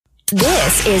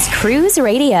This is Cruise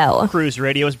Radio. Cruise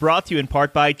Radio is brought to you in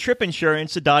part by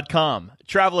TripInsurance.com.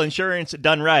 Travel insurance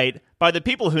done right by the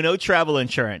people who know travel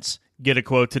insurance. Get a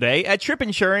quote today at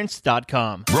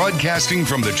TripInsurance.com. Broadcasting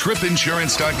from the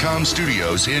TripInsurance.com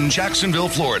studios in Jacksonville,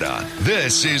 Florida.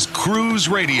 This is Cruise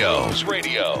Radio.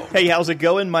 Hey, how's it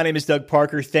going? My name is Doug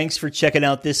Parker. Thanks for checking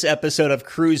out this episode of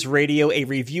Cruise Radio, a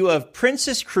review of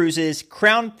Princess Cruises'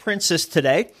 Crown Princess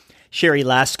today. Sherry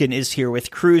Laskin is here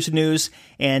with Cruise News,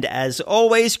 and as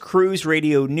always, Cruise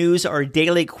Radio News are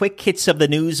daily quick hits of the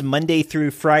news Monday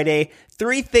through Friday.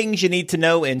 3 things you need to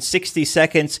know in 60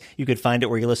 seconds. You can find it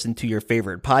where you listen to your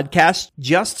favorite podcast.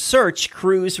 Just search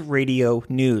Cruise Radio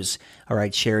News. All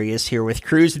right, Sherry is here with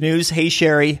Cruise News. Hey,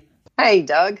 Sherry. Hey,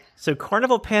 Doug. So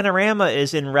Carnival Panorama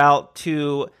is en route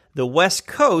to the West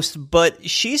Coast, but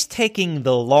she's taking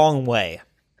the long way.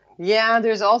 Yeah,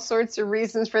 there's all sorts of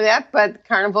reasons for that, but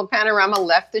Carnival Panorama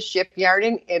left the shipyard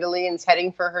in Italy and is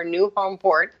heading for her new home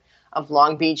port of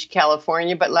Long Beach,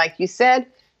 California. But like you said,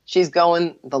 she's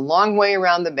going the long way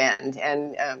around the bend.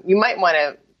 And you might want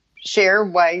to share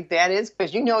why that is,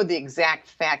 because you know the exact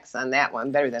facts on that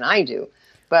one better than I do.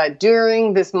 But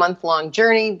during this month-long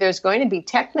journey, there's going to be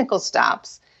technical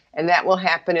stops, and that will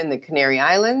happen in the Canary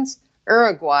Islands,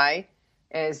 Uruguay,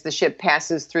 as the ship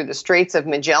passes through the Straits of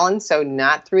Magellan, so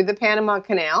not through the Panama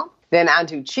Canal, then on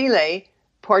to Chile,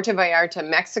 Puerto Vallarta,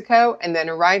 Mexico, and then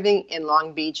arriving in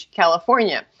Long Beach,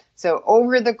 California. So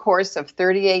over the course of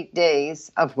 38 days,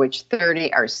 of which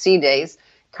 30 are sea days,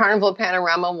 Carnival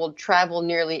Panorama will travel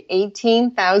nearly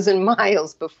 18,000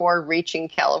 miles before reaching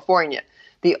California.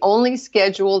 The only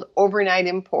scheduled overnight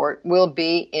import will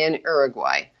be in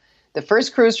Uruguay. The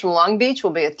first cruise from Long Beach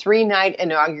will be a 3-night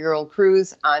inaugural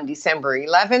cruise on December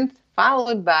 11th,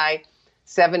 followed by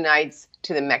 7 nights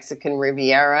to the Mexican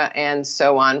Riviera, and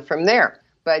so on from there.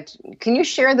 But can you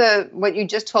share what you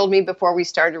just told me before we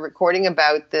started recording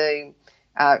about the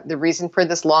reason for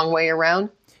this long way around?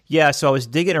 Yeah, so I was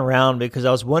digging around because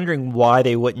I was wondering why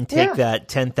they wouldn't take that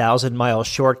 10,000-mile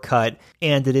shortcut,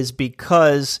 and it is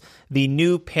because the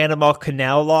new Panama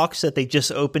Canal locks that they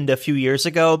just opened a few years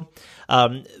ago,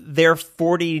 they're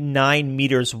 49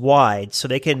 meters wide, so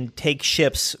they can take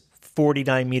ships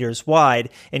 49 meters wide,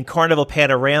 and Carnival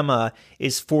Panorama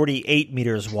is 48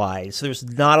 meters wide. So there's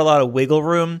not a lot of wiggle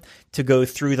room to go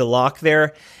through the lock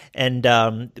there, and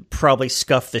probably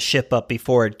scuff the ship up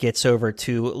before it gets over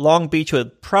to Long Beach, which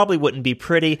probably wouldn't be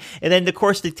pretty. And then, of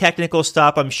course, the technical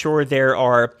stop, I'm sure there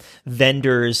are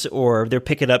vendors or they're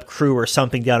picking up crew or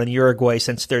something down in Uruguay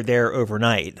since they're there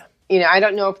overnight. You know, I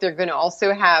don't know if they're going to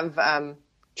also have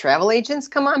travel agents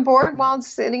come on board while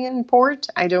sitting in port.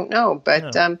 I don't know,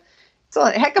 but it's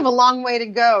a heck of a long way to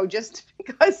go just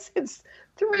because it's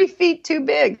 3 feet too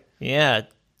big. Yeah,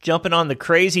 jumping on the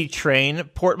crazy train.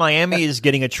 Port Miami is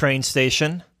getting a train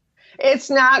station. It's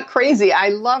not crazy. I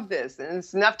love this, and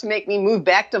it's enough to make me move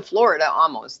back to Florida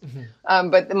almost.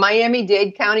 But the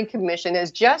Miami-Dade County Commission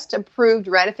has just approved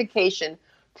ratification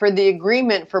for the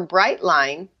agreement for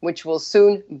Brightline, which will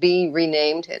soon be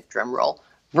renamed, drumroll,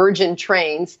 Virgin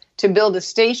Trains, to build a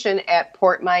station at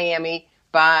Port Miami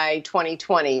by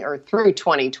 2020, or through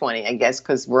 2020, I guess,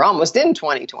 because we're almost in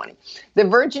 2020. The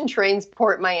Virgin Trains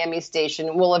Port Miami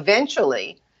station will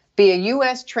eventually be a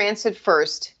U.S. transit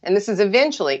first, and this is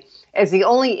eventually, as the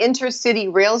only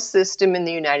intercity rail system in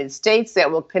the United States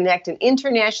that will connect an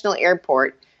international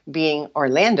airport, being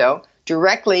Orlando,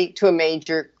 directly to a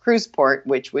major cruise port,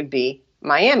 which would be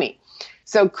Miami.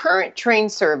 So current train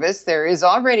service, there is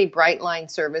already Brightline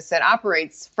service that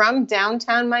operates from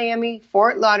downtown Miami,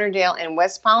 Fort Lauderdale, and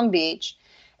West Palm Beach.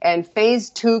 And phase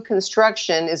 2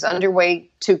 construction is underway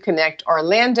to connect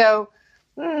Orlando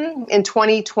in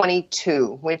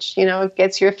 2022, which, it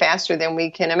gets here faster than we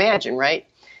can imagine, right?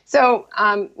 So,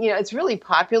 it's really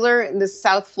popular in the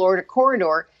South Florida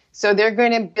corridor. So they're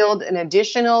going to build an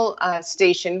additional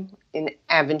station in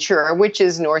Aventura, which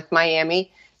is North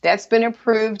Miami. That's been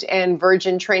approved, and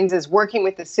Virgin Trains is working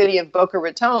with the city of Boca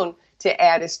Raton to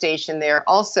add a station there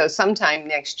also sometime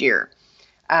next year.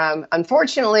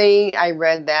 Unfortunately, I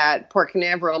read that Port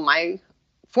Canaveral, my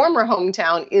former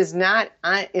hometown, is not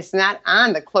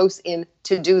on the close-in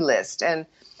to-do list. And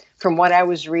from what I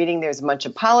was reading, there's a bunch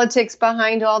of politics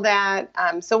behind all that.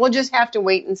 So we'll just have to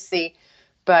wait and see.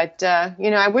 But,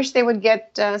 I wish they would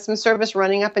get some service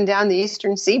running up and down the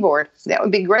eastern seaboard. That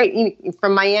would be great.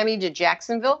 From Miami to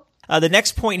Jacksonville. The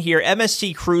next point here,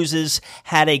 MSC Cruises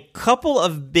had a couple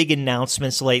of big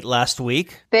announcements late last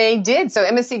week. They did. So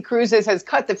MSC Cruises has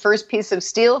cut the first piece of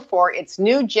steel for its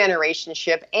new generation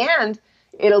ship, and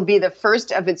it'll be the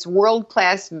first of its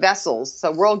world-class vessels.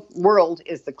 So world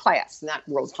is the class, not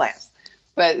world-class.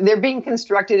 But they're being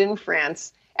constructed in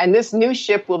France. And this new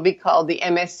ship will be called the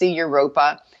MSC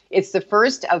Europa. It's the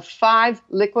first of 5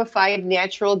 liquefied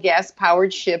natural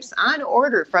gas-powered ships on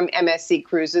order from MSC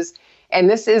Cruises. And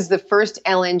this is the first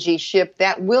LNG ship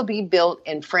that will be built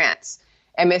in France.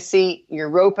 MSC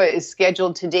Europa is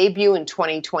scheduled to debut in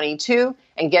 2022.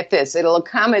 And get this, it'll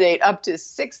accommodate up to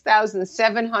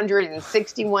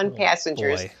 6,761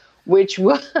 passengers. Boy. Which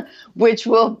will,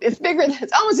 it's bigger than,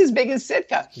 it's almost as big as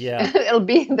Sitka. Yeah. It'll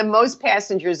be the most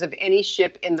passengers of any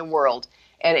ship in the world.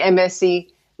 And MSC,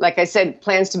 like I said,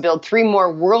 plans to build 3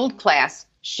 more world-class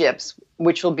ships,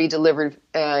 which will be delivered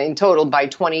in total by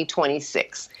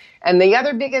 2026. And the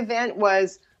other big event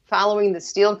was following the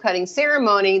steel cutting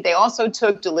ceremony, they also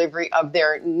took delivery of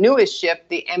their newest ship,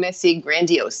 the MSC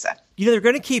Grandiosa. You know, they're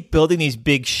going to keep building these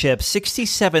big ships,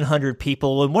 6,700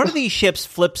 people. When one of these ships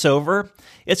flips over,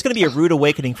 it's going to be a rude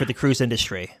awakening for the cruise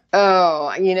industry.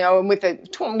 Oh, you know, with a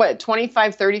 25,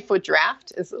 30-foot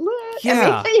draft? Yeah.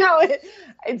 I mean, you know,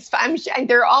 I'm sure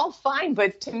they're all fine,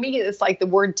 but to me, it's like the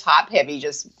word top-heavy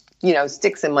just, you know,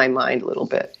 sticks in my mind a little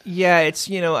bit. Yeah, it's,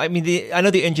 you know, I mean, I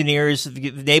know the engineers, the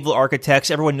naval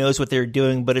architects, everyone knows what they're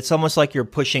doing, but it's almost like you're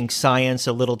pushing science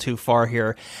a little too far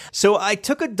here. So I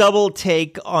took a double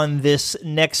take on this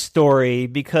next story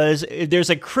because there's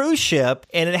a cruise ship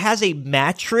and it has a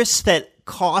mattress that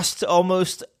costs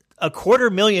almost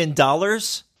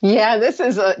 $250,000. Yeah, this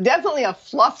is definitely a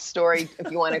fluff story,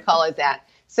 if you want to call it that.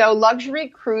 So luxury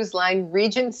cruise line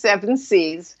Regent Seven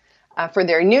Seas, for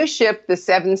their new ship, the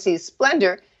Seven Seas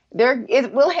Splendor,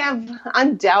 it will have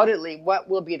undoubtedly what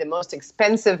will be the most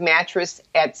expensive mattress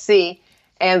at sea.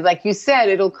 And like you said,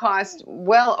 it'll cost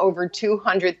well over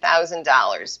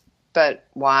 $200,000. But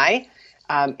why?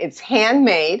 It's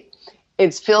handmade.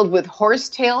 It's filled with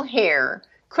horsetail hair,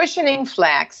 cushioning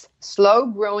flax,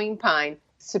 slow-growing pine,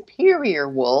 superior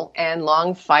wool, and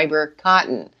long fiber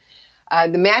cotton.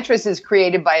 The mattress is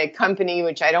created by a company,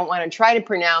 which I don't want to try to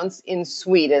pronounce, in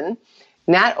Sweden.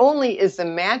 Not only is the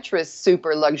mattress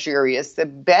super luxurious, the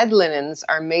bed linens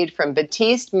are made from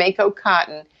batiste Mako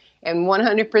cotton and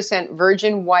 100%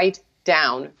 virgin white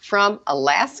down from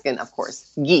Alaskan, of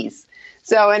course, geese.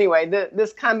 So anyway,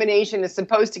 this combination is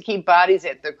supposed to keep bodies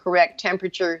at the correct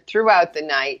temperature throughout the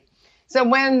night. So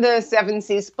when the Seven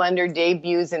Seas Splendor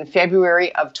debuts in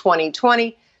February of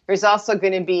 2020, there's also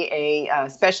going to be a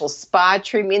special spa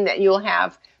treatment that you'll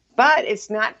have, but it's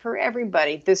not for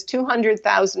everybody. This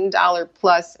 $200,000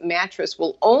 plus mattress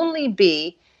will only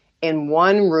be in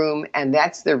one room, and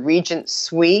that's the Regent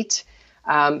Suite.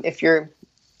 If you're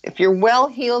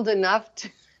well-heeled enough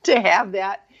to have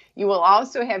that, you will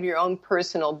also have your own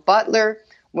personal butler.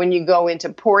 When you go into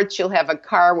ports, you'll have a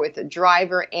car with a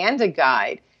driver and a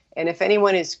guide. And if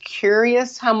anyone is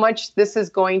curious how much this is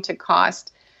going to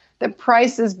cost, the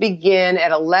prices begin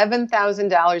at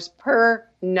 $11,000 per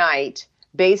night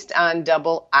based on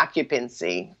double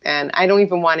occupancy. And I don't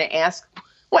even want to ask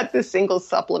what the single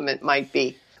supplement might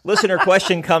be. Listener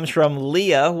question comes from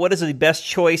Leah. What is the best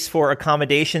choice for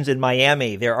accommodations in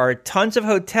Miami? There are tons of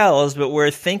hotels, but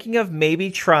we're thinking of maybe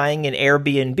trying an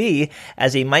Airbnb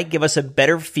as they might give us a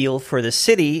better feel for the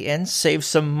city and save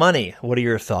some money. What are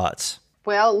your thoughts?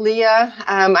 Well, Leah,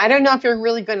 I don't know if you're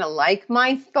really going to like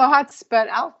my thoughts, but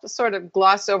I'll sort of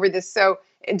gloss over this. So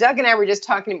Doug and I were just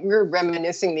talking, we were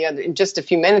reminiscing just a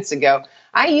few minutes ago.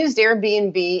 I used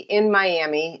Airbnb in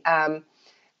Miami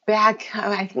back,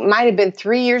 I think it might have been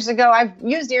 3 years ago. I've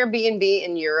used Airbnb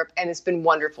in Europe, and it's been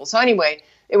wonderful. So anyway,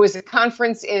 it was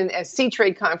a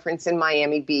C-Trade conference in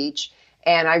Miami Beach,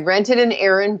 and I rented an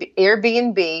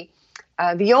Airbnb.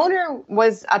 The owner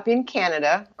was up in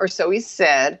Canada, or so he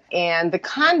said, and the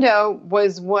condo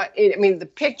was the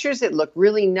pictures, it looked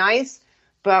really nice,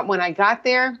 but when I got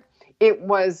there, it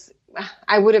was,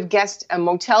 I would have guessed a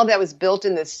motel that was built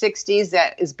in the 60s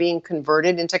that is being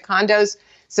converted into condos.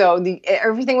 So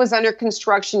everything was under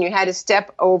construction. You had to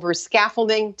step over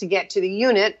scaffolding to get to the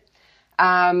unit,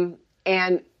 and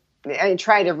I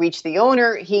tried to reach the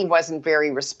owner. He wasn't very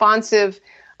responsive.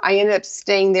 I ended up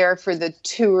staying there for the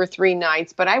 2 or 3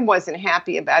 nights, but I wasn't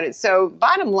happy about it. So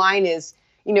bottom line is,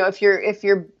 if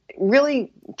you're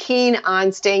really keen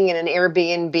on staying in an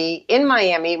Airbnb in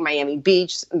Miami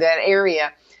Beach, that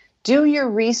area, do your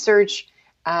research,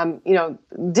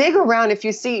 dig around. If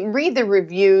you read the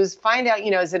reviews, find out,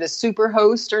 is it a super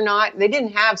host or not? They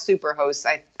didn't have super hosts,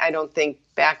 I don't think,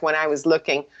 back when I was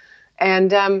looking.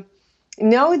 And,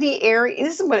 know the area.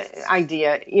 This is what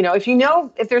idea,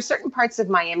 if there's certain parts of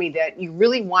Miami that you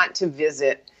really want to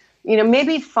visit,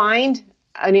 maybe find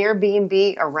an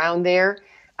Airbnb around there,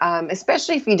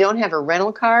 especially if you don't have a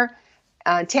rental car.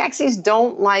 Taxis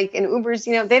don't like, and Ubers,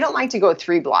 they don't like to go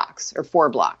 3 blocks or 4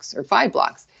 blocks or 5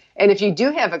 blocks. And if you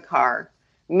do have a car,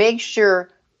 make sure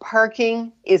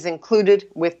parking is included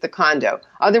with the condo.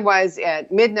 Otherwise,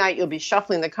 at midnight, you'll be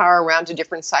shuffling the car around to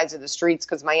different sides of the streets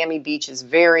because Miami Beach is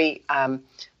very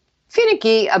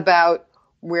finicky about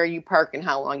where you park and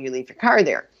how long you leave your car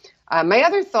there. My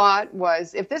other thought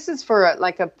was, if this is for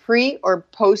a pre or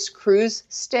post cruise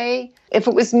stay, if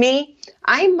it was me,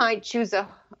 I might choose a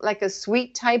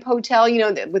suite type hotel,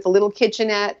 with a little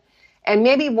kitchenette, and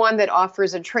maybe one that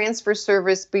offers a transfer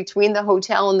service between the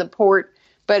hotel and the port.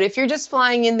 But if you're just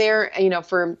flying in there,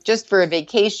 for a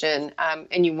vacation,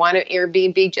 and you want an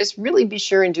Airbnb, just really be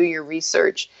sure and do your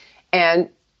research, and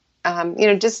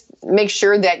just make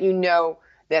sure that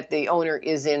that the owner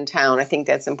is in town. I think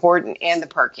that's important, and the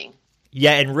parking.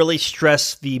 Yeah, and really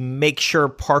stress the make sure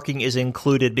parking is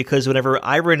included, because whenever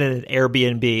I rented an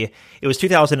Airbnb, it was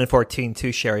 2014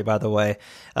 too, Sherry, by the way,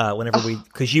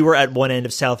 because you were at one end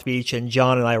of South Beach and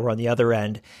John and I were on the other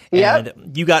end.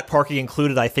 And you got parking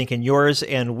included, I think, in yours,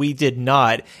 and we did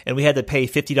not. And we had to pay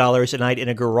 $50 a night in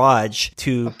a garage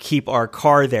to keep our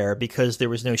car there because there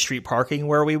was no street parking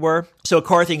where we were. So a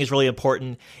car thing is really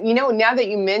important. Now that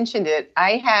you mentioned it,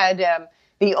 I had,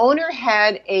 the owner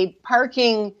had a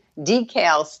parking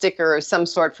decal sticker of some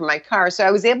sort for my car, so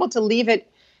I was able to leave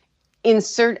it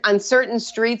on certain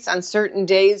streets on certain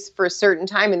days for a certain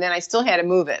time, and then I still had to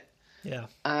move it.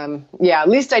 At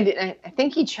least I did. I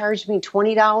think he charged me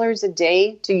 $20 a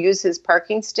day to use his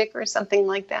parking sticker or something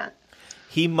like that.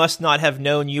 He must not have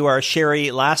known you are Sherry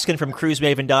Laskin from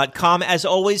cruisemaven.com. As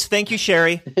always, thank you,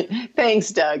 Sherry.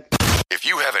 Thanks, Doug. If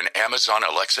you have an Amazon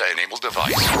Alexa-enabled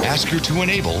device, ask her to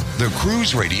enable the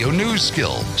Cruise Radio News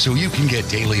skill so you can get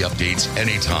daily updates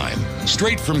anytime.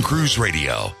 Straight from Cruise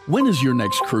Radio. When is your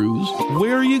next cruise?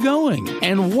 Where are you going?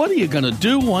 And what are you going to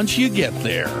do once you get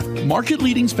there?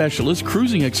 Market-leading specialist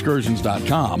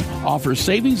CruisingExcursions.com offers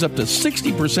savings up to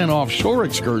 60% off shore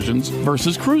excursions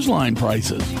versus cruise line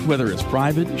prices. Whether it's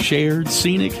private, shared,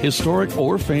 scenic, historic,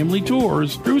 or family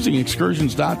tours,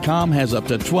 CruisingExcursions.com has up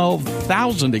to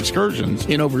 12,000 excursions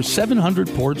in over 700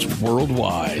 ports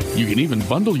worldwide. You can even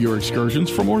bundle your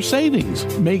excursions for more savings.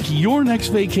 Make your next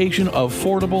vacation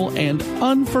affordable and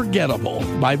unforgettable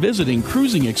by visiting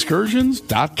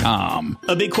cruisingexcursions.com.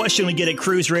 A big question we get at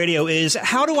Cruise Radio is,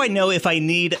 how do I know if I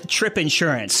need trip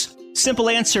insurance? Simple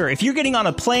answer. If you're getting on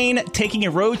a plane, taking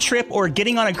a road trip, or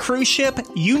getting on a cruise ship,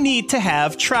 you need to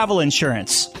have travel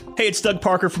insurance. Hey, it's Doug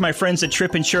Parker from my friends at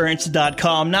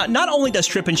tripinsurance.com. Not only does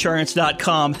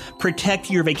tripinsurance.com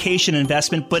protect your vacation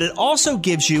investment, but it also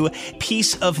gives you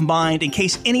peace of mind in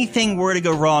case anything were to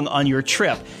go wrong on your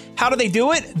trip. How do they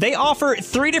do it? They offer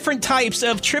 3 different types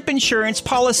of trip insurance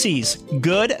policies.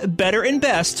 Good, better, and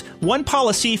best. One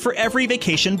policy for every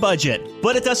vacation budget.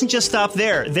 But it doesn't just stop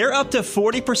there. They're up to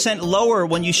 40% lower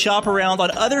when you shop around on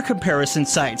other comparison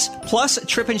sites. Plus,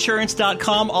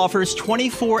 tripinsurance.com offers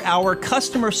 24-hour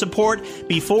customer support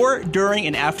before, during,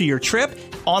 and after your trip,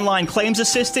 online claims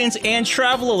assistance, and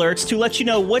travel alerts to let you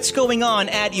know what's going on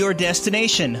at your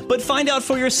destination. But find out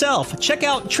for yourself. Check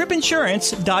out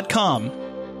tripinsurance.com.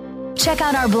 Check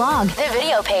out our blog, the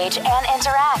video page, and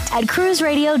interact at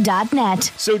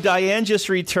cruiseradio.net. So Diane just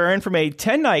returned from a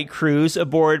 10-night cruise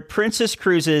aboard Princess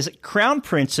Cruises' Crown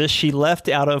Princess. She left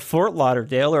out of Fort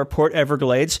Lauderdale or Port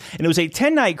Everglades, and it was a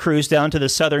 10-night cruise down to the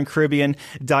Southern Caribbean.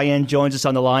 Diane joins us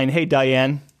on the line. Hey,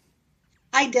 Diane.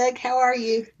 Hi, Doug. How are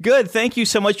you? Good. Thank you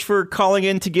so much for calling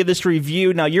in to give this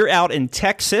review. Now, you're out in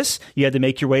Texas. You had to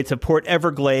make your way to Port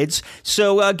Everglades.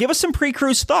 So give us some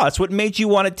pre-cruise thoughts. What made you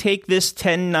want to take this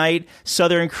 10-night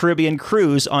Southern Caribbean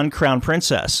cruise on Crown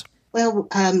Princess? Well,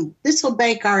 this will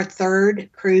make our 3rd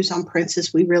cruise on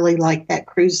Princess. We really like that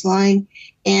cruise line.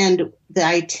 And the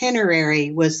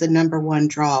itinerary was the number 1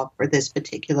 draw for this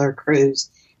particular cruise.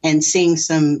 And seeing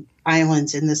some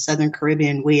islands in the Southern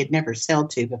Caribbean we had never sailed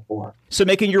to before. So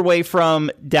making your way from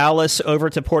Dallas over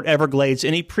to Port Everglades,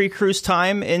 any pre-cruise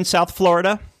time in South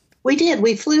Florida? We did.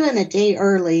 We flew in a day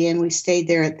early and we stayed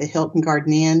there at the Hilton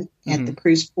Garden Inn at the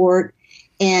cruise port.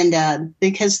 And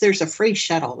because there's a free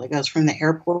shuttle that goes from the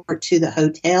airport to the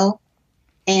hotel.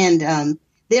 And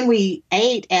then we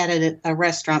ate at a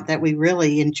restaurant that we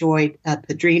really enjoyed,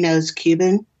 Padrino's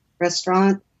Cuban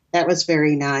restaurant. That was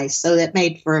very nice. So that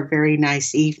made for a very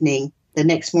nice evening. The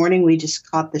next morning, we just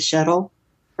caught the shuttle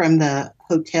from the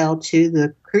hotel to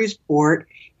the cruise port,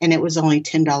 and it was only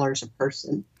 $10 a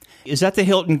person. Is that the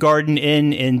Hilton Garden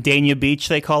Inn in Dania Beach,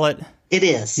 they call it? It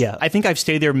is. Yeah, I think I've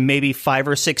stayed there maybe 5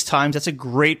 or 6 times. That's a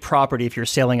great property if you're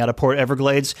sailing out of Port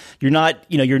Everglades. You're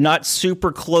not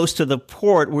super close to the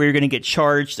port where you're going to get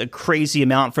charged a crazy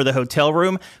amount for the hotel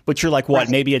room, but you're like,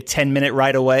 maybe a 10-minute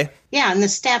ride away? Yeah, and the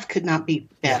staff could not be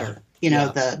better.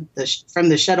 From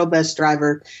the shuttle bus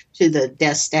driver to the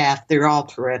desk staff, they're all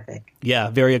terrific. Yeah,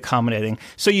 very accommodating.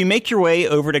 So you make your way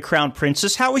over to Crown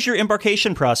Princess. How was your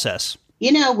embarkation process?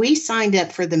 We signed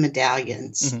up for the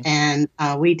medallions, and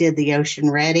we did the Ocean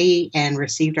Ready and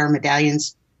received our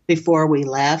medallions before we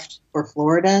left for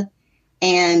Florida.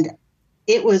 And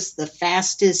it was the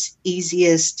fastest,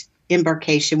 easiest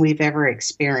embarkation we've ever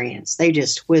experienced. They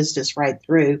just whizzed us right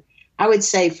through. I would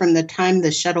say from the time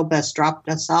the shuttle bus dropped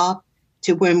us off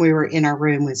to when we were in our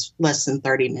room was less than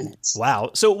 30 minutes.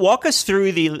 Wow. So walk us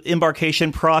through the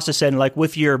embarkation process, and like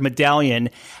with your medallion,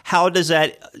 how does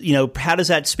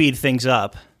that speed things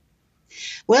up?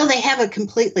 Well, they have a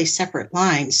completely separate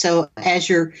line. So as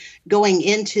you're going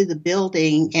into the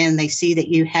building and they see that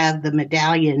you have the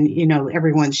medallion,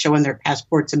 everyone's showing their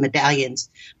passports and medallions.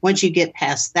 Once you get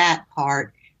past that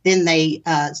part, then they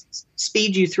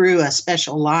speed you through a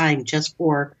special line just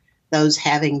for those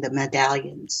having the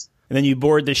medallions. And then you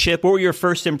board the ship. What were your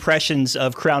first impressions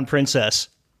of Crown Princess?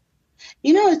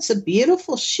 It's a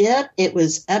beautiful ship. It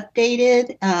was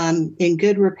updated, in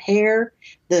good repair.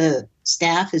 The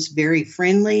staff is very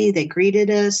friendly. They greeted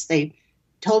us. They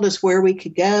told us where we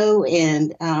could go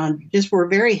and just were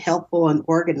very helpful and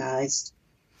organized.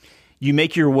 You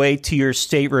make your way to your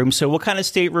stateroom. So what kind of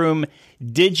stateroom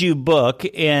did you book,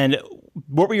 and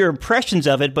what were your impressions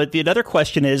of it? But the other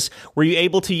question is, were you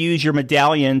able to use your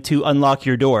medallion to unlock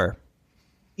your door?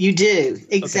 You do,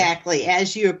 exactly. Okay.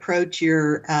 As you approach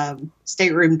your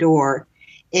stateroom door,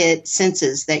 it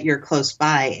senses that you're close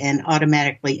by and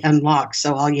automatically unlocks.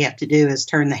 So all you have to do is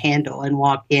turn the handle and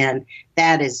walk in.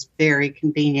 That is very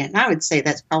convenient. And I would say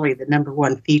that's probably the number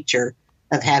one feature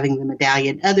of having the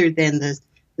medallion, other than the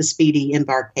speedy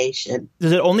embarkation.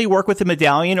 Does it only work with the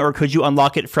medallion, or could you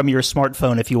unlock it from your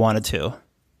smartphone if you wanted to?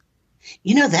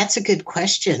 That's a good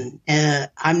question.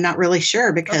 I'm not really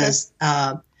sure because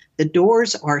the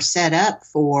doors are set up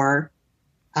for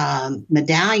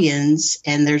medallions,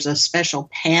 and there's a special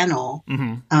panel.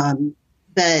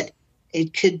 But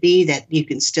it could be that you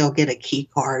can still get a key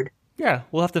card. Yeah,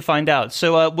 we'll have to find out.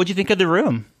 So what'd you think of the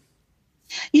room?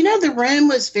 The room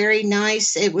was very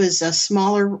nice. It was a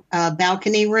smaller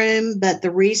balcony room, but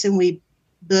the reason we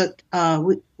booked,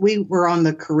 we were on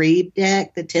the Caribe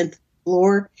deck, the 10th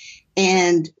floor,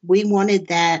 and we wanted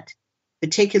that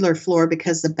particular floor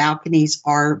because the balconies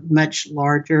are much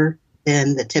larger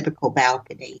than the typical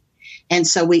balcony. And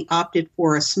so we opted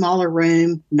for a smaller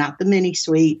room, not the mini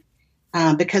suite,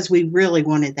 because we really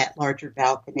wanted that larger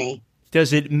balcony.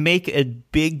 Does it make a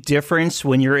big difference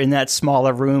when you're in that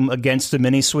smaller room against the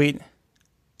mini suite?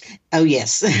 Oh,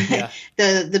 yes. Yeah.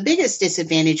 The biggest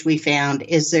disadvantage we found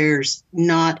is there's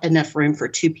not enough room for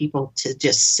two people to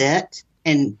just sit.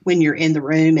 And when you're in the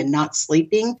room and not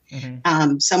sleeping,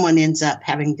 someone ends up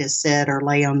having to sit or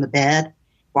lay on the bed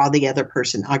while the other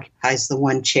person occupies the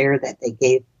one chair that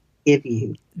they give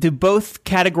you. Do both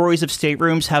categories of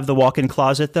staterooms have the walk-in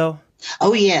closet, though?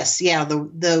 Oh, yes. Yeah,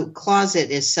 the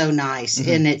closet is so nice,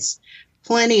 and it's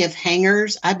plenty of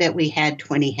hangers. I bet we had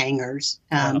 20 hangers.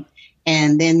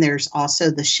 And then there's also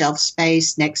the shelf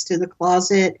space next to the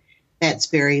closet. That's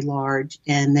very large.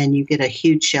 And then you get a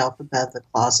huge shelf above the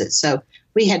closet. So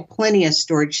we had plenty of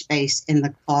storage space in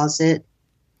the closet.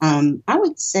 I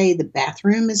would say the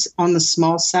bathroom is on the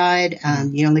small side.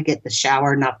 You only get the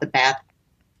shower, not the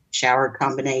bath-shower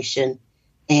combination.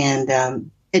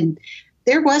 And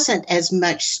there wasn't as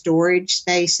much storage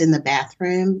space in the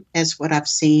bathroom as what I've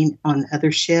seen on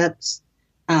other ships,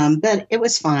 but it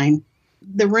was fine.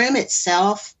 The room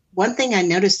itself, one thing I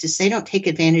noticed is they don't take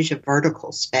advantage of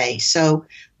vertical space. So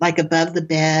like above the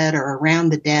bed or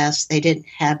around the desk, they didn't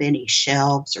have any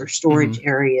shelves or storage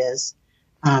areas.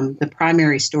 The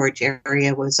primary storage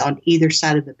area was on either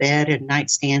side of the bed and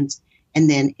nightstands, and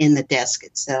then in the desk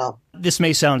itself. This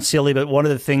may sound silly, but one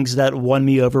of the things that won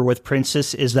me over with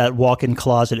Princess is that walk-in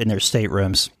closet in their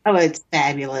staterooms. Oh, it's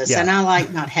fabulous. Yeah. And I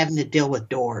like not having to deal with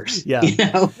doors. Yeah.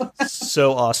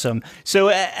 So awesome. So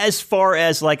as far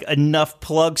as like enough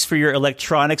plugs for your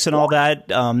electronics and all that,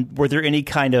 were there any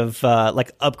kind of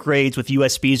like upgrades with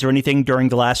USBs or anything during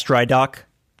the last dry dock?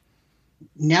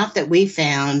 Not that we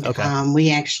found. Okay.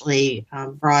 We actually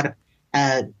brought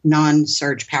a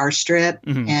non-surge power strip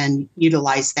and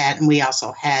utilized that. And we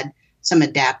also had some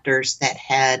adapters that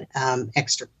had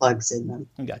extra plugs in them.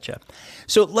 Gotcha.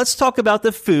 So let's talk about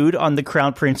the food on the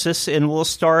Crown Princess, and we'll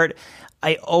start.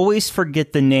 I always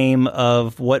forget the name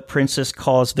of what Princess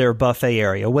calls their buffet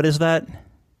area. What is that?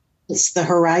 It's the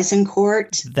Horizon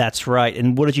Court. That's right.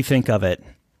 And what did you think of it?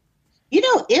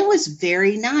 It was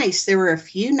very nice. There were a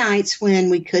few nights when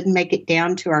we couldn't make it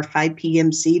down to our 5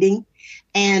 p.m. seating,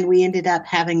 and we ended up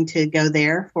having to go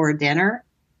there for dinner.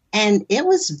 And it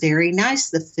was very nice.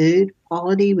 The food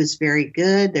quality was very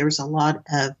good. There was a lot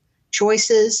of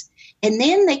choices. And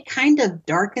then they kind of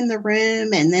darken the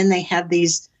room, and then they have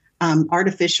these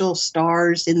artificial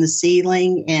stars in the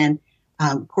ceiling. And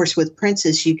of course, with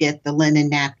Princess, you get the linen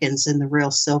napkins and the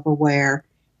real silverware.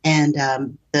 And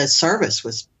the service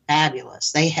was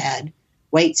fabulous. They had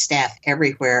wait staff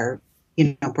everywhere,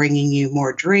 bringing you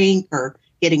more drink or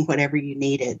getting whatever you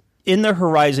needed. In the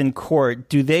Horizon Court,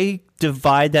 do they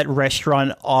divide that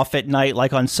restaurant off at night?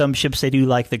 Like on some ships, they do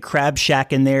like the Crab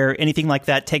Shack in there. Anything like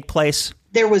that take place?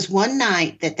 There was one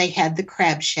night that they had the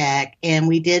Crab Shack, and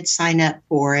we did sign up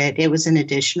for it. It was an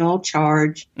additional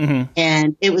charge,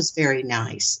 and it was very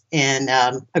nice and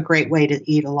a great way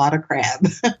to eat a lot of crab.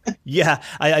 Yeah,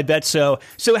 I bet so.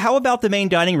 So how about the main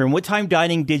dining room? What time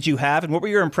dining did you have, and what were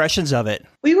your impressions of it?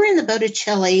 We were in the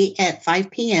Botticelli at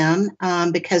 5 p.m.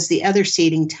 Because the other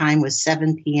seating time was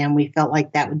 7 p.m. We felt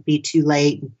like that would be too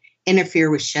late and interfere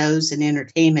with shows and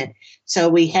entertainment. So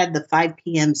we had the 5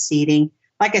 p.m. seating.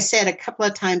 Like I said, a couple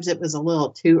of times it was a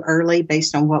little too early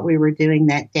based on what we were doing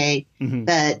that day.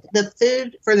 But the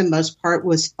food, for the most part,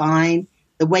 was fine.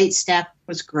 The wait staff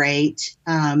was great.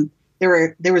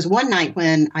 There was one night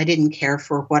when I didn't care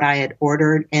for what I had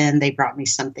ordered, and they brought me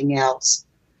something else.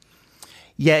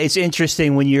 Yeah, it's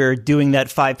interesting when you're doing that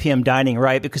 5 p.m. dining,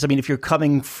 right? Because, I mean, if you're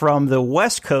coming from the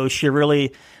West Coast, you're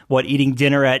really, eating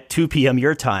dinner at 2 p.m.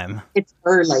 your time? It's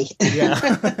early.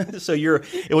 Yeah. So you're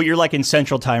like in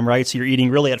Central Time, right? So you're eating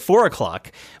really at 4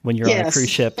 o'clock when you're on a cruise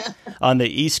ship on the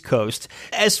East Coast.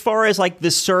 As far as like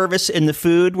the service and the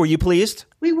food, were you pleased?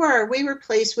 We were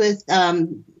pleased with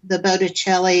the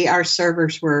Botticelli. Our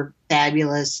servers were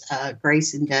fabulous,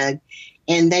 Grace and Doug.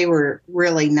 And they were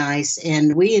really nice,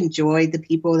 and we enjoyed the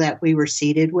people that we were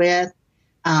seated with.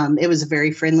 It was a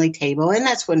very friendly table, and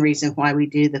that's one reason why we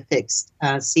do the fixed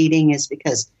seating is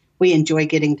because we enjoy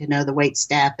getting to know the wait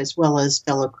staff as well as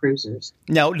fellow cruisers.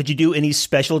 Now, did you do any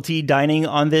specialty dining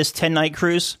on this 10-night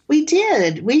cruise? We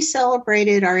did. We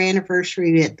celebrated our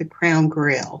anniversary at the Crown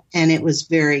Grill, and it was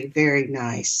very, very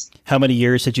nice. How many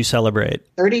years did you celebrate?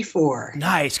 34.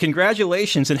 Nice.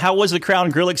 Congratulations. And how was the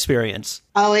Crown Grill experience?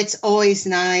 Oh, it's always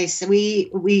nice.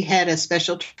 We had a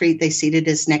special treat. They seated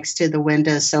us next to the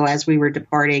window, so as we were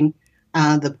departing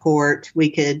the port, we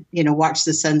could, watch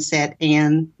the sunset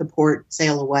and the port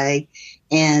sail away.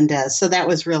 And so that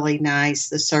was really nice.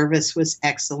 The service was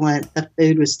excellent. The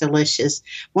food was delicious.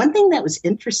 One thing that was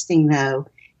interesting, though,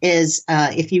 is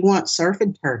if you want surf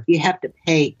and turf, you have to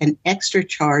pay an extra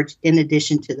charge in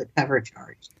addition to the cover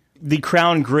charge. The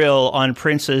Crown Grill on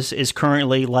Princess is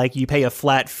currently like you pay a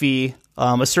flat fee,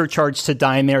 a surcharge to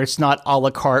dine there. It's not a la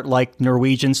carte like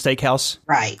Norwegian Steakhouse.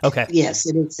 Right. Okay. Yes,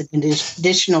 it is an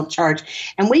additional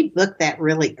charge. And we booked that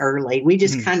really early. We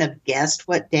just kind of guessed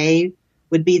what day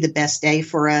would be the best day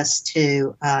for us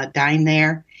to dine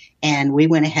there. And we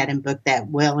went ahead and booked that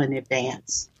well in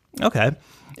advance. Okay.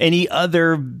 Any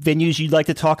other venues you'd like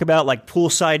to talk about, like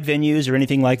poolside venues or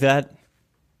anything like that?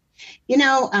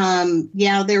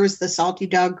 There was the Salty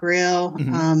Dog Grill.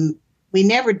 We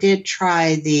never did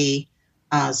try the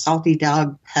Salty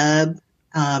Dog Pub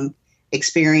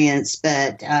experience,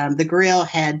 but the grill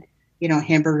had,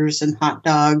 hamburgers and hot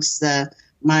dogs.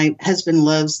 My husband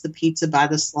loves the pizza by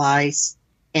the slice,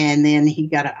 and then he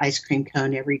got an ice cream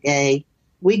cone every day.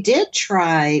 We did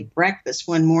try breakfast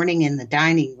one morning in the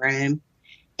dining room,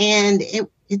 and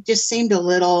it just seemed a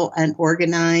little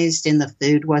unorganized, and the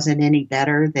food wasn't any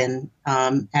better than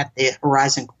at the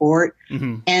Horizon Court.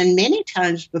 And many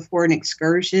times before an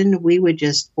excursion, we would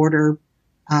just order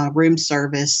room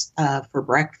service for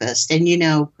breakfast.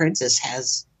 And, Princess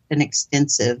has an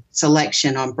extensive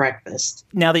selection on breakfast.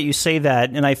 Now that you say that,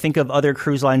 and I think of other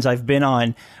cruise lines I've been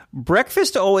on,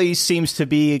 breakfast always seems to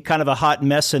be kind of a hot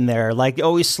mess in there, like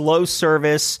always slow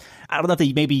service. I don't know if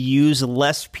they maybe use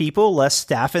less people, less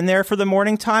staff in there for the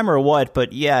morning time or what,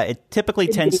 but yeah, it typically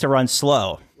tends to run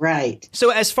slow. Right.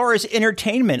 So as far as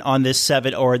entertainment on this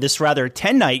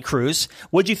 10-night cruise,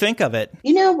 what'd you think of it?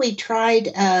 We tried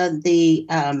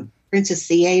the Princess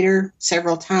Theater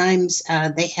several times.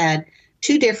 They had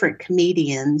 2 different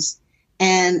comedians,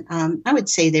 and I would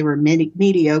say they were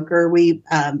mediocre. We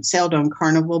sailed on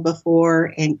Carnival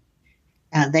before, and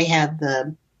they have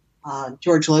the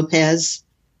George Lopez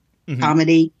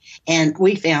comedy, and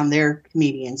we found their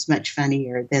comedians much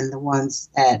funnier than the ones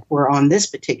that were on this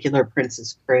particular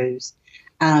Princess cruise.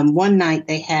 One night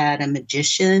they had a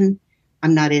magician.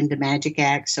 I'm not into magic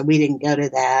acts, so we didn't go to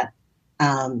that.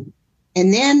 And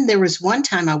then there was one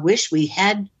time I wish we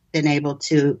had been able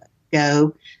to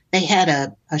go. They had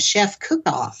a chef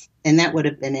cook-off, and that would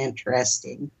have been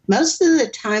interesting. Most of the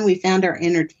time we found our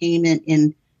entertainment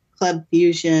in Club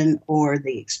Fusion or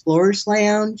the Explorers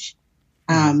Lounge.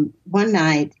 One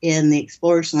night in the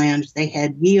Explorers Lounge, they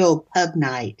had Yield Pub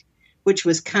Night, which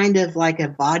was kind of like a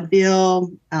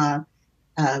vaudeville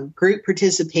group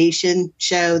participation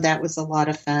show. That was a lot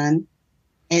of fun.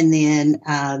 And then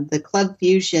the Club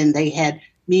Fusion, they had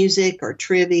music or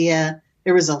trivia.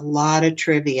 There was a lot of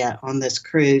trivia on this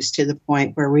cruise to the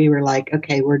point where we were like,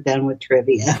 okay, we're done with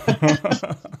trivia.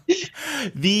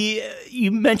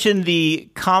 You mentioned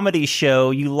the comedy show.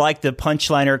 You liked the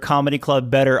Punchliner Comedy Club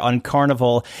better on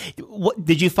Carnival.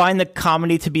 Did you find the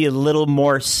comedy to be a little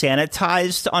more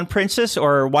sanitized on Princess,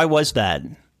 or why was that?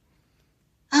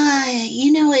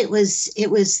 It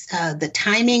was the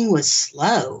timing was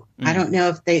slow. I don't know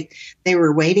if they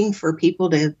were waiting for people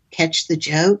to catch the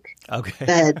joke.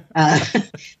 Okay.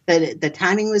 But the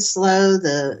timing was slow.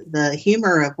 The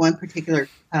humor of one particular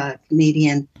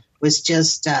comedian was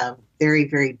just very,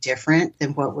 very different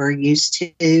than what we're used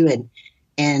to.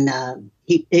 And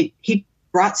he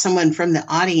brought someone from the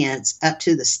audience up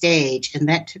to the stage, and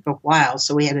that took a while.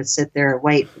 So we had to sit there and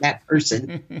wait for that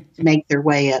person to make their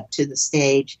way up to the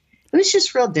stage. It was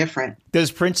just real different.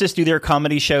 Does Princess do their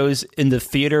comedy shows in the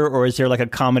theater, or is there like a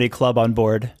comedy club on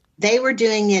board? They were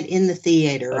doing it in the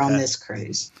theater on this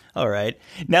cruise. All right.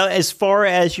 Now, as far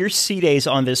as your sea days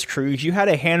on this cruise, you had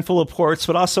a handful of ports,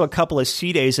 but also a couple of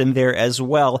sea days in there as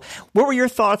well. What were your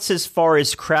thoughts as far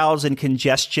as crowds and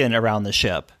congestion around the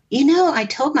ship? I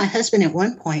told my husband at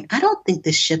one point, I don't think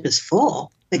this ship is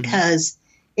full, because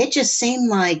it just seemed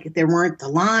like there weren't the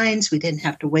lines. We didn't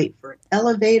have to wait for an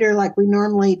elevator like we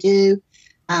normally do.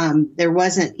 There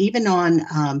wasn't, even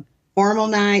on formal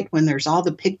night when there's all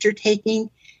the picture taking,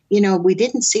 we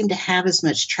didn't seem to have as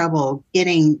much trouble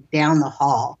getting down the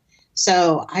hall.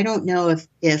 So I don't know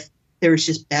if there was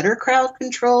just better crowd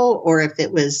control or if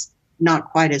it was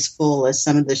not quite as full as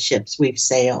some of the ships we've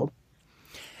sailed.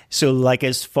 So like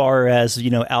as far as,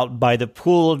 out by the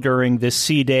pool during the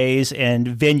sea days and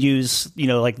venues,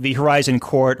 like the Horizon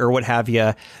Court or what have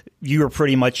you, you were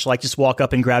pretty much like just walk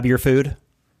up and grab your food?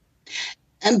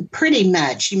 Pretty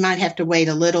much. You might have to wait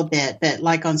a little bit. But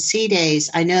like on sea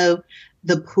days, I know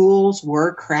the pools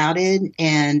were crowded.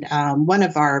 And one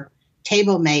of our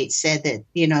table mates said that,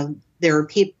 there were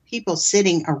people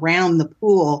sitting around the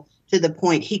pool to the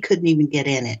point he couldn't even get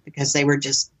in it because they were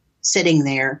just sitting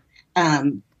there.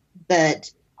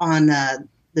 But on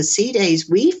the sea days,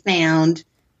 we found,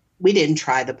 we didn't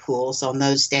try the pools on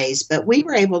those days, but we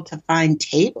were able to find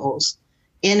tables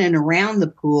in and around the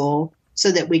pool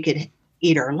so that we could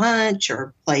eat our lunch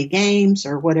or play games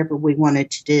or whatever we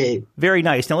wanted to do. Very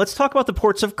nice. Now let's talk about the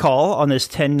ports of call on this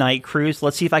 10-night cruise.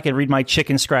 Let's see if I can read my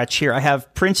chicken scratch here. I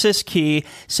have Princess Key,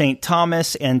 St.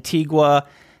 Thomas, Antigua,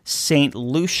 St.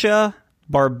 Lucia,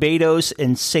 Barbados,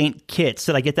 and St. Kitts.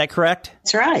 Did I get that correct?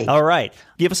 That's right. All right.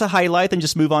 Give us a highlight and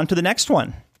just move on to the next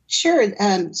one. Sure.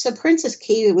 So Princess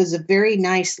Key, it was a very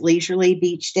nice leisurely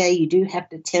beach day. You do have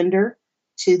to tender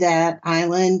to that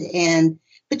island,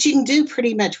 but you can do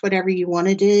pretty much whatever you want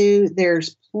to do.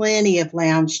 There's plenty of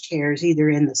lounge chairs, either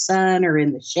in the sun or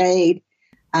in the shade.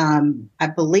 I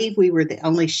believe we were the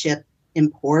only ship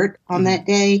in port on that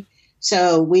day,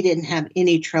 so we didn't have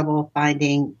any trouble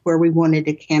finding where we wanted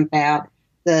to camp out.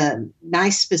 The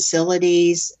nice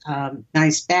facilities,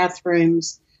 nice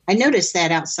bathrooms. I noticed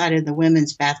that outside of the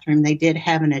women's bathroom, they did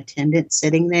have an attendant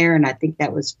sitting there, and I think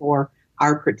that was for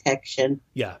our protection.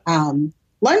 Yeah.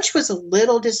 Lunch was a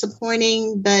little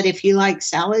disappointing, but if you like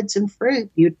salads and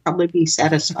fruit, you'd probably be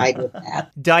satisfied with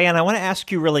that. Diane, I want to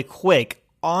ask you really quick.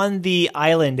 On the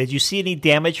island, did you see any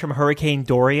damage from Hurricane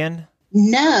Dorian?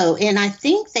 No, and I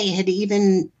think they had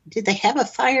did they have a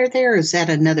fire there, or is that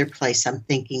another place I'm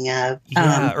thinking of?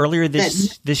 Yeah, earlier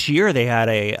this year they had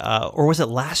or was it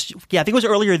last? Yeah, I think it was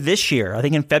earlier this year. I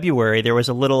think in February there was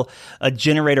a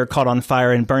generator caught on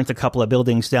fire and burnt a couple of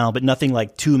buildings down, but nothing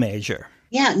like too major.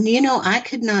 Yeah, I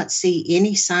could not see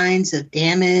any signs of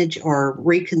damage or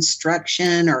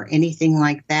reconstruction or anything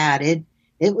like that. It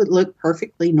would look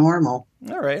perfectly normal.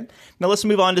 All right. Now let's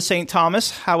move on to St.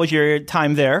 Thomas. How was your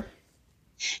time there?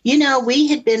 We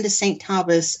had been to St.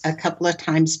 Thomas a couple of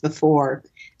times before.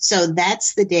 So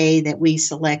that's the day that we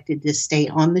selected to stay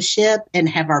on the ship and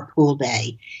have our pool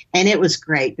day. And it was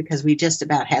great because we just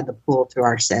about had the pool to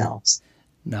ourselves.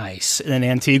 Nice. And then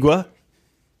Antigua?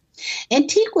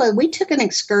 Antigua, we took an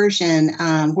excursion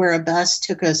where a bus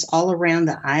took us all around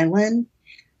the island.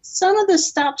 Some of the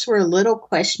stops were a little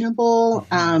questionable.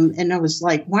 And I was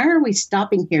like, why are we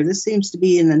stopping here? This seems to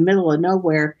be in the middle of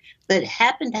nowhere. But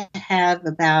happened to have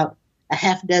about a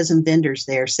half dozen vendors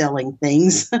there selling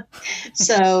things.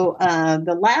 So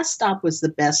the last stop was the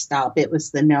best stop. It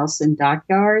was the Nelson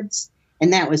Dockyards.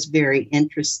 And that was very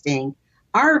interesting.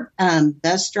 Our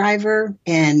bus driver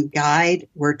and guide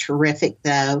were terrific,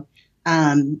 though.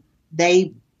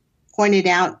 They pointed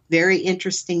out very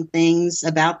interesting things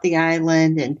about the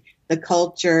island and the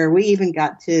culture. We even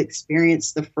got to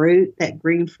experience the fruit, that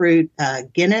green fruit,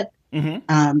 guinnep.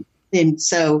 Mm-hmm. And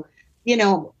so,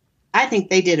 I think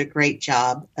they did a great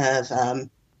job of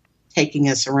taking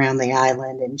us around the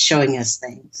island and showing us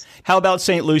things. How about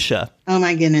St. Lucia? Oh,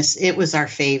 my goodness. It was our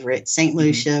favorite. St.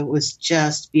 Lucia was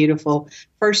just beautiful.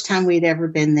 First time we'd ever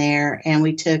been there, and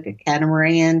we took a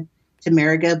catamaran to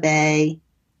Marigot Bay,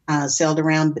 sailed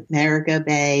around Marigot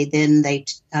Bay. Then they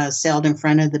sailed in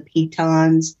front of the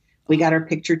Pitons. We got our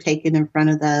picture taken in front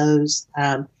of those.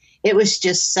 It was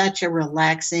just such a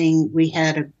relaxing, we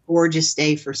had a gorgeous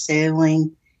day for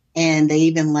sailing, and they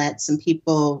even let some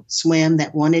people swim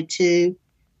that wanted to.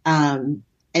 And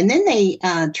then they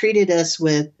treated us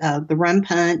with the rum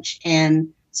punch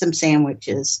and some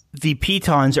sandwiches. The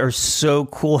pitons are so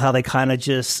cool how they kind of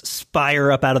just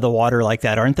spire up out of the water like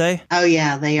that, aren't they? Oh,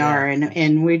 yeah, they are.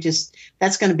 And we're just,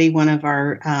 that's going to be one of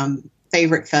our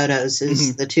favorite photos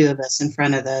is the two of us in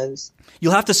front of those.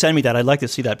 You'll have to send me that. I'd like to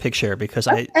see that picture because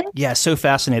so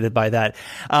fascinated by that.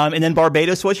 And then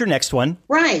Barbados was your next one.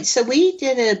 Right. So we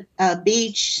did a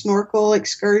beach snorkel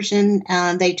excursion.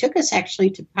 They took us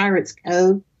actually to Pirates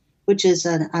Cove, which is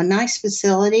a nice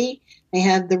facility. They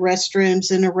have the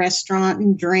restrooms and a restaurant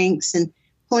and drinks and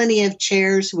plenty of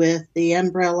chairs with the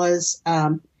umbrellas.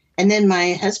 And then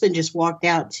my husband just walked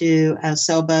out to a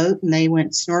sailboat and they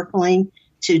went snorkeling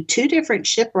to 2 different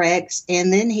shipwrecks.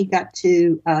 And then he got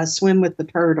to swim with the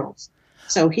turtles.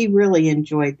 So he really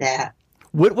enjoyed that.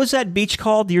 What was that beach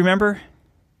called? Do you remember?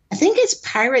 I think it's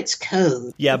Pirates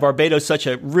Cove. Yeah, Barbados, such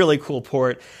a really cool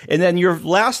port. And then your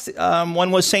last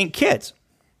one was St. Kitts.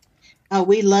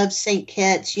 We love St.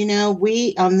 Kitts.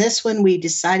 On this one, we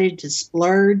decided to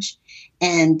splurge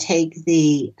and take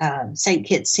the St.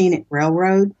 Kitts Scenic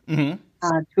Railroad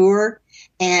tour.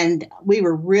 And we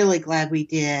were really glad we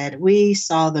did. We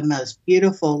saw the most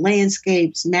beautiful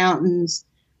landscapes, mountains,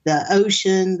 the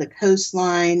ocean, the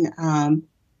coastline.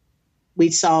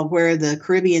 We saw where the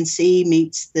Caribbean Sea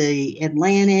meets the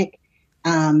Atlantic.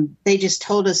 They just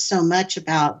told us so much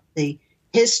about the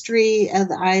history of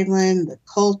the island, the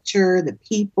culture, the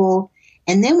people.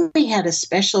 And then we had a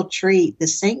special treat. The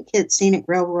St. Kitts Scenic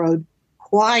Railroad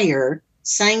Choir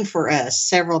sang for us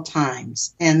several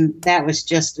times, and that was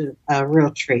just a real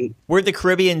treat. Where the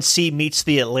Caribbean Sea meets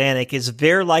the Atlantic, is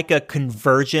there like a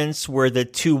convergence where the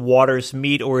two waters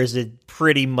meet, or is it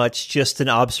pretty much just an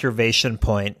observation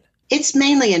point? It's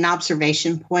mainly an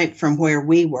observation point from where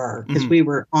we were, because we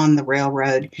were on the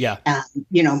railroad,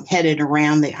 headed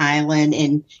around the island.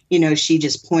 And, she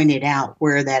just pointed out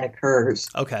where that occurs.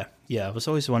 Okay. Yeah, I was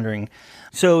always wondering.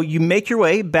 So you make your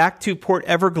way back to Port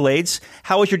Everglades.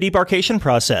 How was your debarkation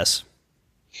process?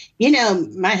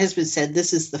 My husband said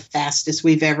this is the fastest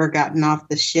we've ever gotten off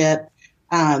the ship.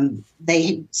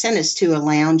 They sent us to a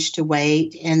lounge to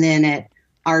wait. And then at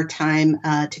our time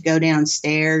to go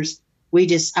downstairs, we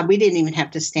didn't even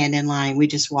have to stand in line. We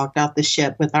just walked off the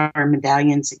ship with our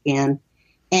medallions again.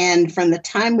 And from the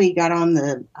time we got on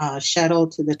the shuttle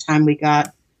to the time we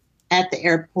got at the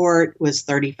airport was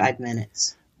 35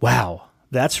 minutes. Wow,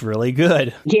 that's really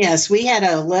good. Yes, we had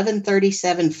a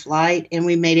 11:37 flight, and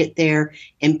we made it there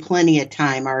in plenty of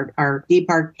time. Our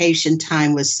debarkation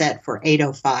time was set for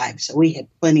 8:05, so we had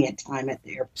plenty of time at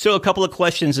the airport. So a couple of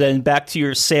questions then, back to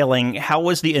your sailing. How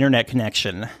was the internet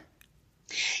connection?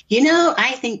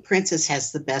 I think Princess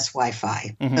has the best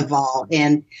Wi-Fi of all,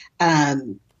 and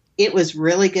it was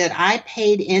really good. I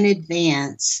paid in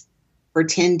advance for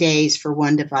 10 days for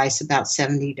one device, about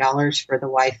 $70 for the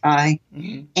Wi-Fi,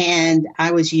 and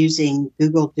I was using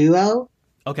Google Duo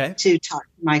to talk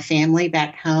to my family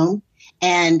back home.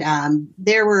 And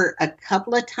there were a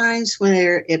couple of times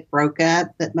where it broke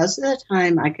up, but most of the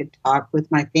time I could talk with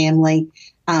my family.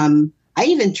 I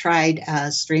even tried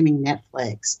streaming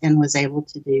Netflix and was able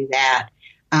to do that.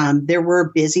 There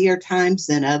were busier times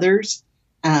than others.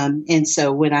 And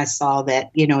so when I saw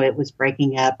that, it was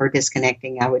breaking up or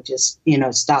disconnecting, I would just,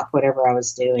 stop whatever I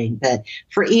was doing. But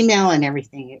for email and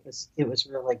everything, it was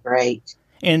really great.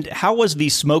 And how was the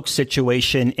smoke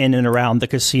situation in and around the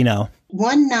casino?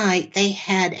 One night they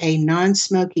had a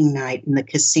non-smoking night in the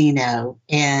casino.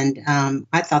 And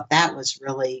I thought that was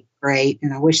really great.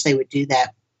 And I wish they would do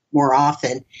that more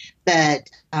often. But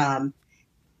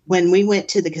when we went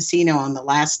to the casino on the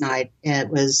last night, it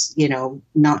was,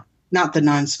 not the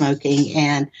non-smoking.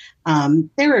 And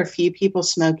there were a few people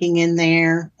smoking in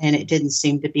there, and it didn't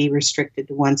seem to be restricted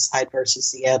to one side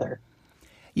versus the other.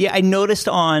 Yeah, I noticed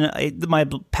on my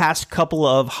past couple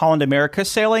of Holland America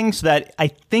sailings that I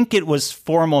think it was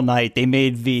formal night. They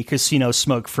made the casino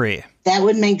smoke-free. That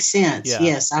would make sense. Yeah.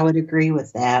 Yes, I would agree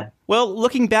with that. Well,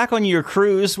 looking back on your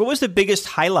cruise, what was the biggest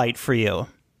highlight for you?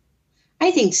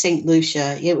 I think St.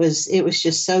 Lucia. It was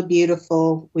just so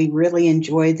beautiful. We really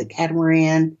enjoyed the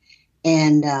catamaran,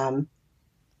 and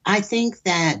I think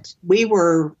that we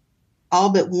were all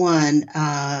but one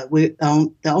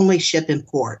the only ship in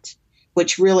port,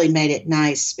 which really made it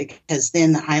nice because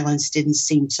then the islands didn't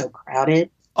seem so crowded.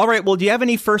 All right. Well, do you have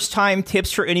any first-time tips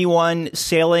for anyone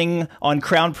sailing on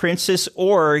Crown Princess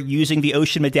or using the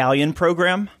Ocean Medallion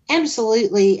program?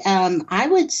 Absolutely. I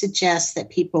would suggest that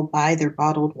people buy their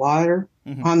bottled water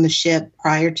on the ship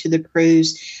prior to the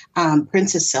cruise.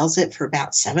 Princess sells it for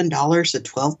about $7 a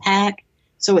 12-pack.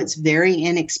 So it's very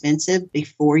inexpensive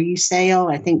before you sail.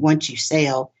 I think once you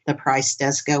sail, the price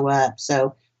does go up.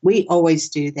 So we always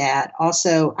do that.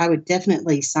 Also, I would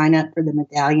definitely sign up for the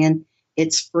medallion.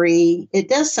 It's free. It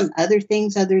does some other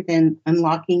things other than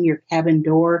unlocking your cabin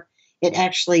door. It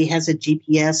actually has a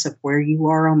GPS of where you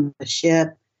are on the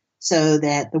ship so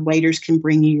that the waiters can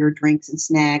bring you your drinks and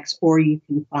snacks, or you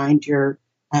can find your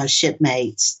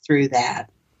shipmates through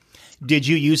that. Did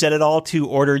you use that at all to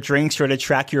order drinks or to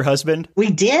track your husband? We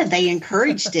did. They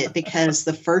encouraged it because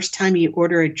the first time you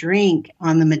order a drink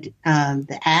on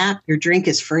the app, your drink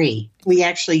is free. We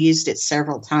actually used it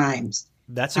several times.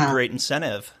 That's a great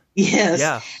incentive. Yes.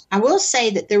 Yeah. I will say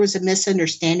that there was a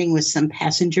misunderstanding with some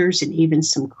passengers and even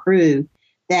some crew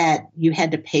that you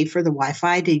had to pay for the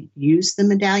Wi-Fi to use the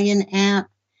Medallion app.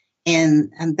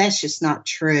 And that's just not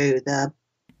true. The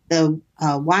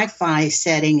Wi-Fi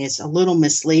setting is a little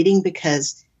misleading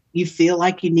because you feel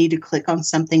like you need to click on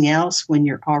something else when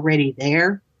you're already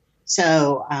there.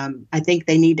 So I think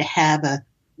they need to have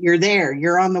you're there,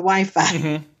 you're on the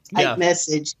Wi-Fi type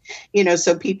message,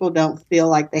 so people don't feel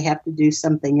like they have to do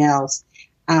something else.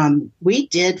 We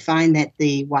did find that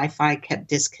the Wi-Fi kept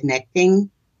disconnecting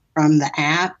from the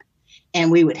app,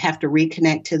 and we would have to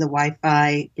reconnect to the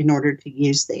Wi-Fi in order to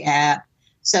use the app.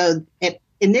 So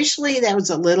initially, that was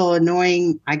a little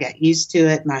annoying. I got used to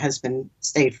it. My husband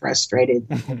stayed frustrated.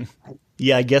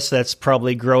 Yeah, I guess that's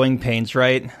probably growing pains,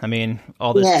 right? I mean,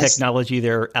 all this technology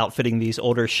they're outfitting these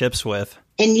older ships with.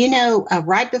 And,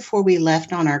 right before we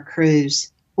left on our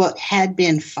cruise, what had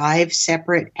been 5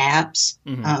 separate apps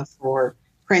for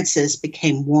Princess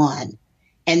became one.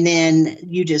 And then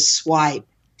you just swipe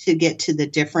to get to the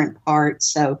different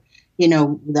parts. So,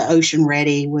 the Ocean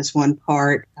Ready was one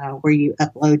part where you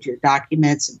upload your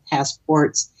documents and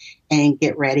passports and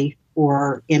get ready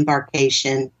for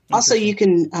embarkation. Also, you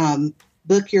can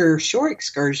book your shore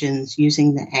excursions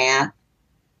using the app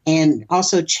and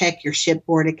also check your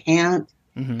shipboard account.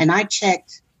 And I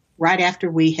checked right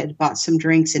after we had bought some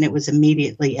drinks and it was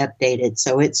immediately updated.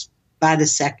 So it's by the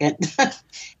second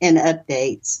in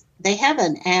updates. They have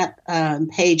an app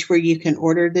page where you can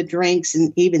order the drinks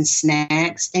and even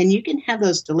snacks, and you can have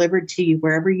those delivered to you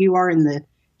wherever you are in the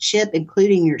ship,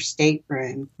 including your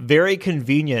stateroom. Very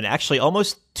convenient, actually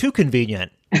almost too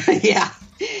convenient. Yeah.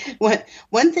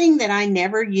 One thing that I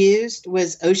never used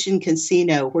was Ocean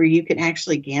Casino, where you can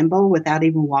actually gamble without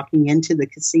even walking into the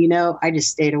casino. I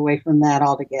just stayed away from that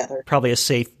altogether. Probably a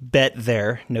safe bet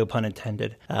there, no pun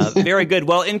intended. Very good.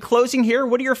 Well, in closing here,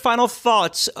 what are your final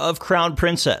thoughts of Crown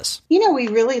Princess? We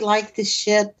really liked the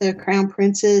ship, the Crown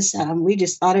Princess. We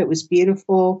just thought it was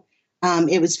beautiful.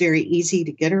 It was very easy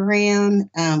to get around.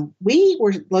 We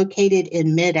were located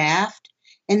in mid-aft,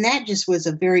 and that just was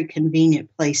a very convenient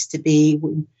place to be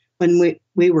when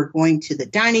we were going to the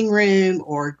dining room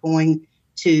or going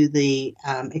to the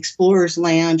Explorer's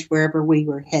Lounge, wherever we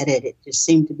were headed. It just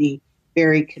seemed to be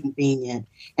very convenient.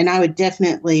 And I would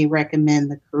definitely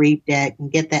recommend the Carib deck and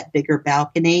get that bigger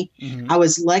balcony. I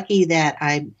was lucky that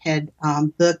I had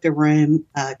booked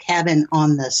a cabin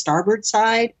on the starboard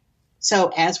side.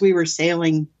 So as we were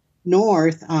sailing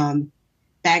north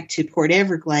back to Port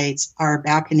Everglades, our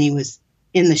balcony was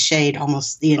in the shade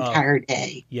almost the entire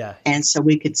day. Yeah. And so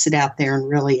we could sit out there and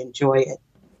really enjoy it.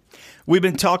 We've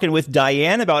been talking with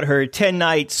Diane about her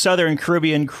 10-night Southern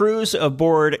Caribbean cruise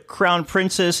aboard Crown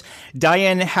Princess.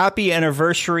 Diane, happy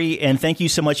anniversary, and thank you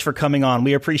so much for coming on.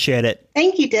 We appreciate it.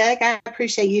 Thank you, Doug. I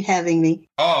appreciate you having me.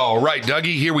 All right,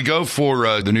 Dougie, here we go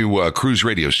for the new Cruise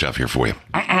Radio stuff here for you.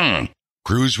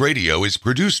 Cruise Radio is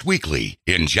produced weekly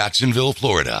in Jacksonville,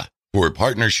 Florida. For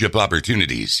partnership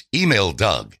opportunities, email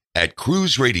Doug at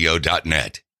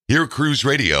cruiseradio.net. Hear Cruise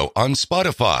Radio on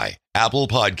Spotify, Apple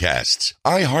Podcasts,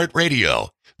 iHeartRadio,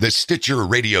 the Stitcher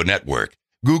Radio Network,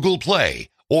 Google Play,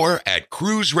 or at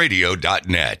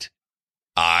cruiseradio.net.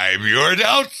 I'm your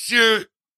announcer,